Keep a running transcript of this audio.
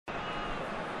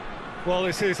Well,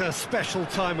 this is a special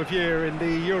time of year in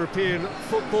the European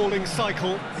footballing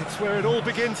cycle. It's where it all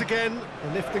begins again.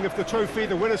 The lifting of the trophy,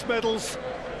 the winners' medals.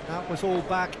 That was all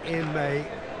back in May.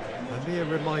 A mere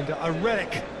reminder, a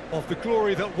relic of the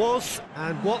glory that was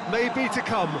and what may be to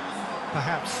come,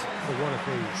 perhaps for one of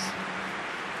these.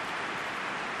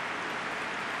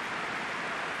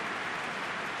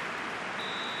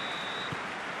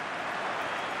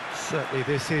 Certainly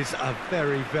this is a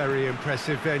very, very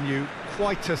impressive venue,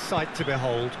 quite a sight to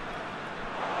behold.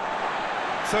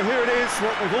 So here it is,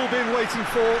 what we've all been waiting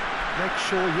for. Make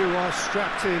sure you are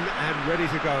strapped in and ready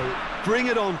to go. Bring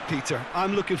it on, Peter.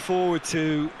 I'm looking forward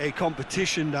to a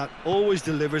competition that always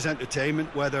delivers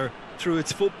entertainment, whether through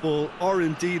its football or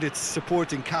indeed its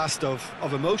supporting cast of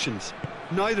emotions.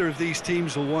 Neither of these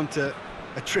teams will want a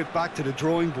trip back to the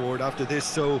drawing board after this,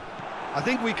 so I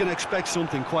think we can expect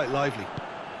something quite lively.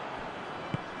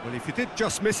 Well, if you did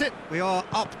just miss it, we are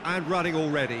up and running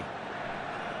already.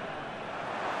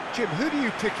 Jim, who do you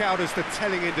pick out as the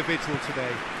telling individual today?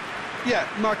 Yeah,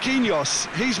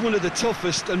 Marquinhos. He's one of the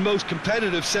toughest and most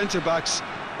competitive centre-backs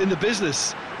in the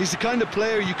business. He's the kind of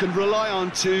player you can rely on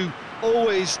to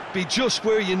always be just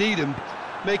where you need him,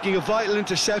 making a vital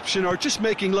interception or just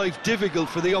making life difficult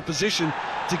for the opposition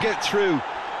to get through.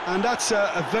 And that's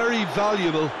a very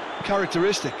valuable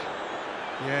characteristic.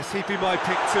 Yes, he'd be my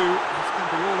pick too. It's going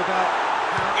to be all about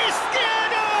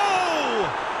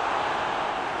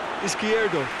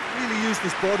Izquierdo really used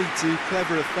his body to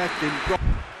clever effect in.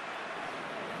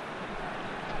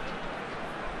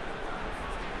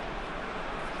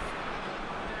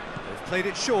 They've played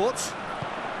it short.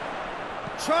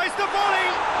 Tries the volley!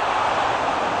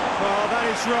 Well, that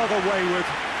is rather wayward.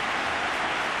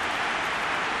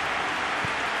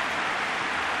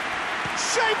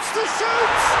 Shapes to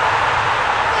shoot!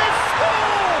 They've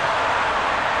scored!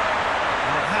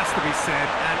 And it has to be said,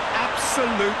 an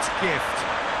absolute gift.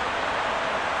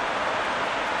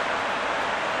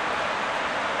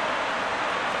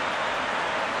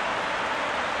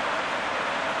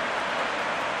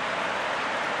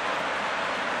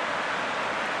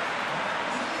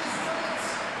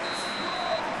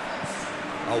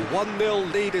 A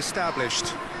 1-0 lead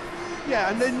established. Yeah,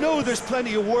 and they know there's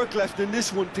plenty of work left in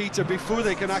this one, Peter, before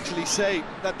they can actually say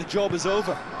that the job is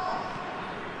over.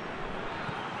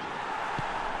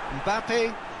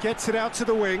 Mbappe gets it out to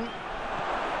the wing.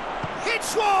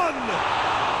 Hits one!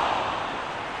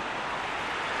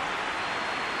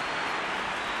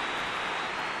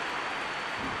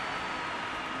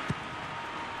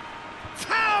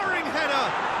 Towering header!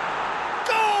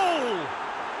 Goal!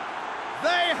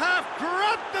 They have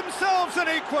grabbed themselves an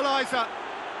equaliser.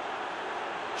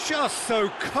 Just so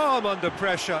calm under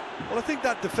pressure. Well, I think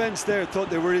that defence there thought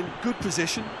they were in good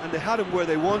position and they had him where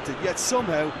they wanted, yet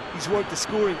somehow he's worked the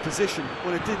scoring position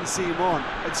when it didn't see him on.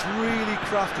 It's really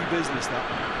crafty business, that.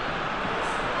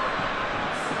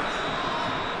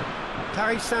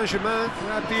 Paris Saint-Germain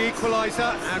grabbed the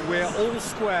equaliser and we're all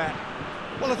square.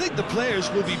 Well, I think the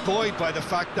players will be buoyed by the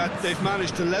fact that they've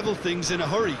managed to level things in a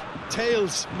hurry.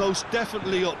 Tails most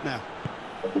definitely up now.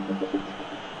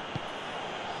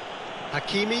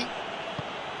 Hakimi.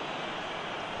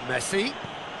 Messi.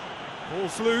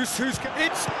 Ball's loose, it's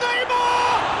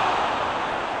Neymar!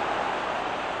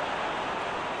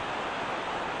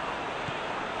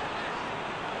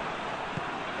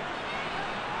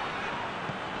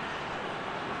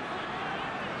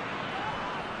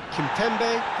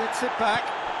 Kimpembe gets it back.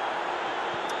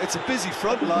 It's a busy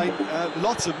front line,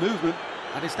 lots of movement.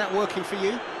 And is that working for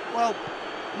you? Well,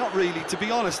 not really, to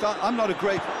be honest. I'm not a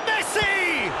great... Messi!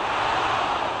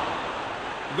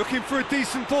 Looking for a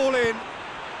decent ball in.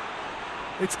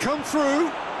 It's come through.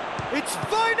 It's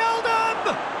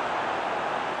Wijnaldum!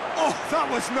 Oh, that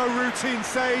was no routine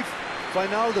save.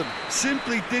 Wijnaldum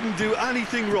simply didn't do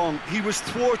anything wrong. He was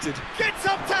thwarted. Gets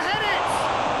up to head it!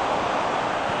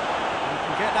 You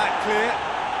can get that clear.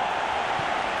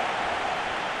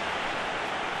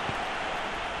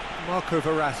 Marco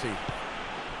Verratti.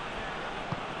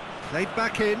 Played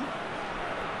back in.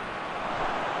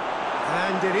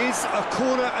 And it is a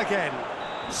corner again.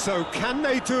 So can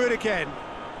they do it again?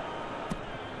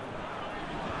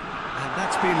 And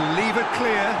that's been levered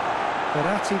clear.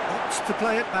 Verratti opts to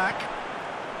play it back.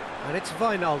 And it's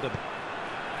Wijnaldum.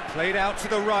 Played out to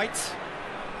the right.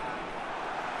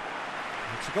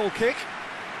 It's a goal kick.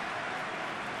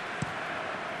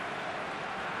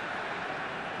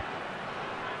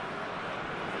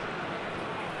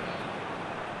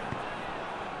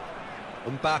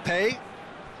 Mbappe.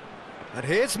 And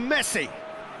here's Messi.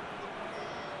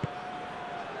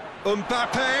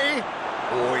 Mbappe.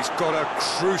 Oh, he's got a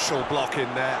crucial block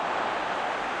in there.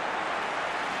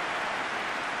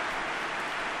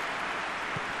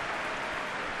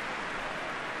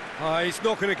 Oh, he's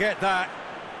not going to get that.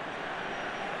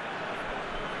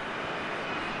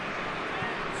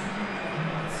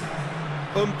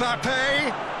 Mbappe,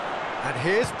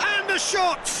 and the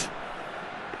shot!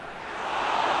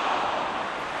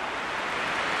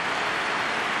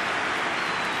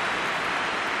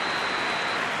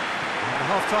 And the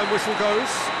half-time whistle goes.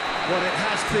 Well, it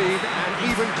has been an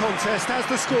even contest, as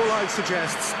the scoreline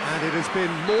suggests, and it has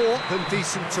been more than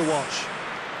decent to watch.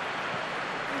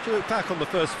 How do you look back on the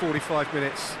first 45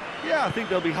 minutes? Yeah, I think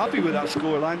they'll be happy with that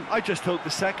scoreline. I just hope the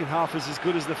second half is as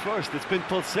good as the first. It's been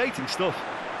pulsating stuff.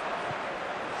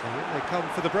 So in they come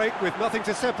for the break with nothing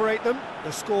to separate them.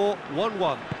 The score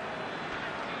 1-1.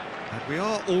 And we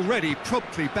are already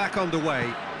promptly back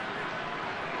underway.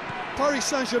 Paris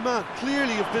Saint-Germain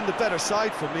clearly have been the better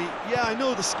side for me. Yeah, I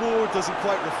know the score doesn't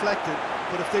quite reflect it,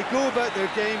 but if they go about their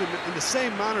game in the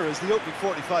same manner as the opening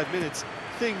 45 minutes,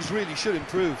 things really should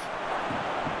improve.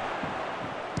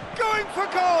 Going for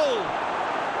goal!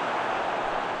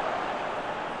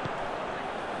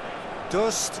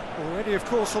 Dust already, of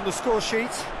course, on the score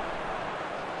sheet.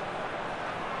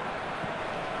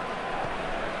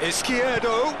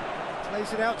 Izquierdo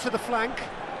plays it out to the flank.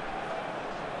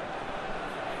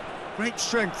 Great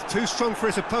strength, too strong for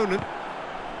his opponent.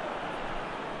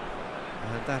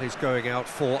 And that is going out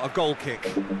for a goal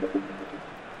kick.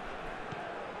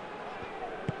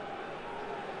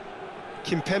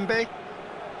 Kimpembe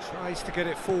tries to get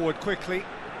it forward quickly.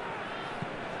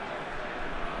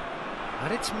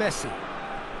 And it's Messi.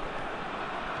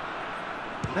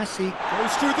 Messi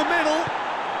goes through the middle,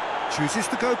 chooses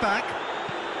to go back.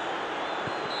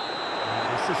 And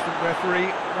the assistant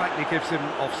referee rightly gives him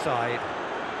offside.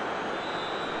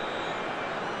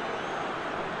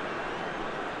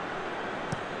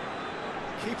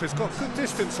 Keeper's got good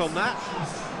distance on that.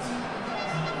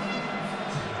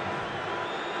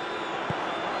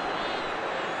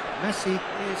 Messi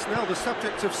is now the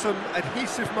subject of some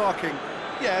adhesive marking.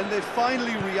 Yeah, and they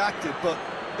finally reacted, but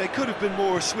they could have been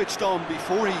more switched on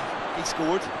before he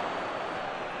scored.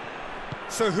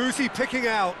 So who's he picking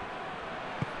out?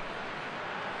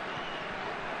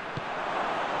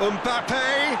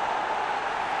 Mbappe!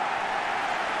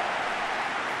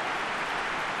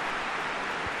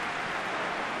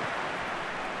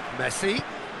 Messi.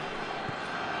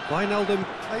 Wijnaldum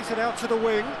plays it out to the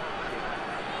wing.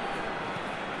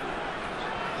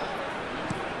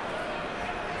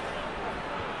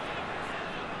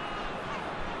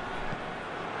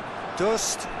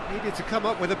 Dust needed to come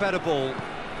up with a better ball.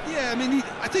 Yeah, I mean,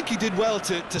 I think he did well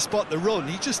to spot the run.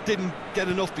 He just didn't get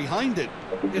enough behind it.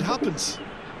 It happens.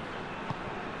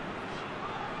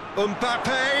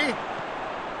 Mbappe!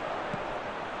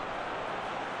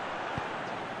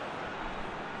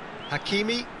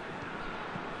 Hakimi.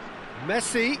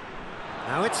 Messi.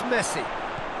 Now it's Messi.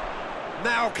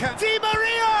 Now Di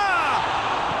Maria!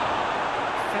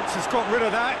 Fence has got rid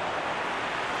of that.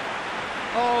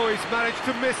 Oh, he's managed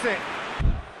to miss it.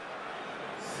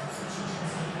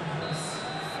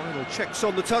 Final checks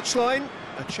on the touchline.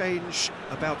 A change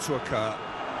about to occur.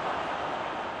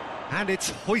 And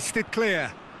it's hoisted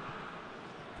clear.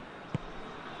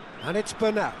 And it's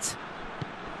Bernat.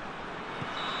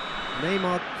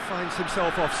 Neymar finds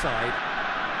himself offside.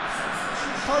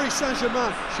 Paris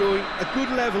Saint-Germain showing a good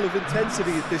level of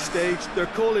intensity at this stage. They're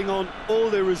calling on all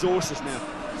their resources now.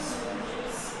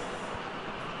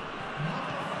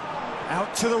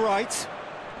 Out to the right.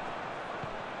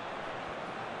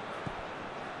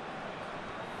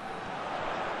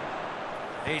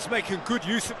 He's making good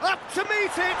use of... Up to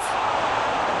meet it!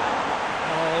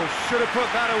 Oh, should have put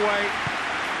that away.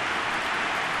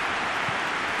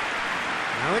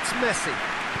 Now it's Messi.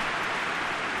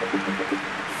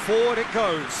 Forward it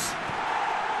goes.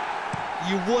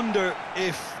 You wonder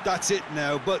if that's it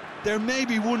now, but there may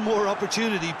be one more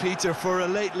opportunity, Peter, for a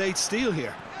late steal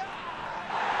here.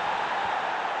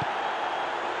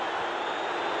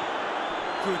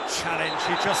 Good challenge,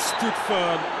 he just stood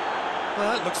firm.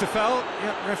 Well, that looks a foul.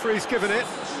 Yep, referee's given it.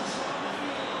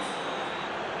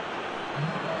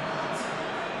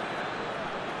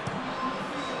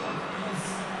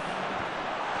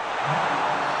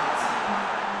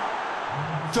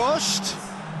 Doshed.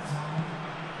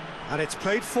 And it's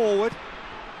played forward.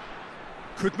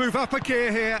 Could move up a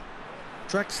gear here.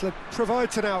 Drexler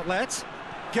provides an outlet.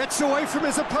 Gets away from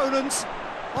his opponent.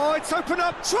 Oh, it's open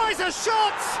up. Tries a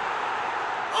shot!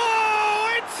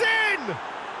 Oh, it's in!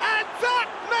 And that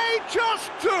may just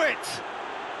do it!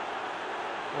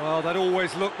 Well, that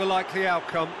always looked the likely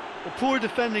outcome. Well, poor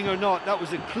defending or not, that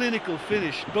was a clinical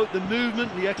finish. Both the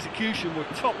movement and the execution were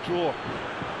top drawer.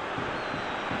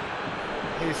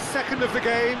 His second of the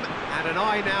game, and an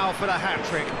eye now for the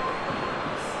hat-trick.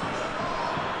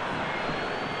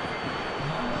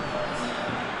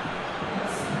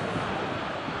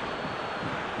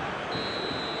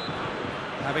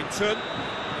 Havington.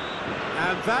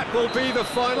 And that will be the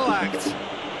final act.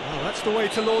 Well, that's the way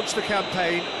to launch the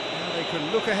campaign. Now they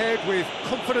can look ahead with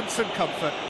confidence and comfort.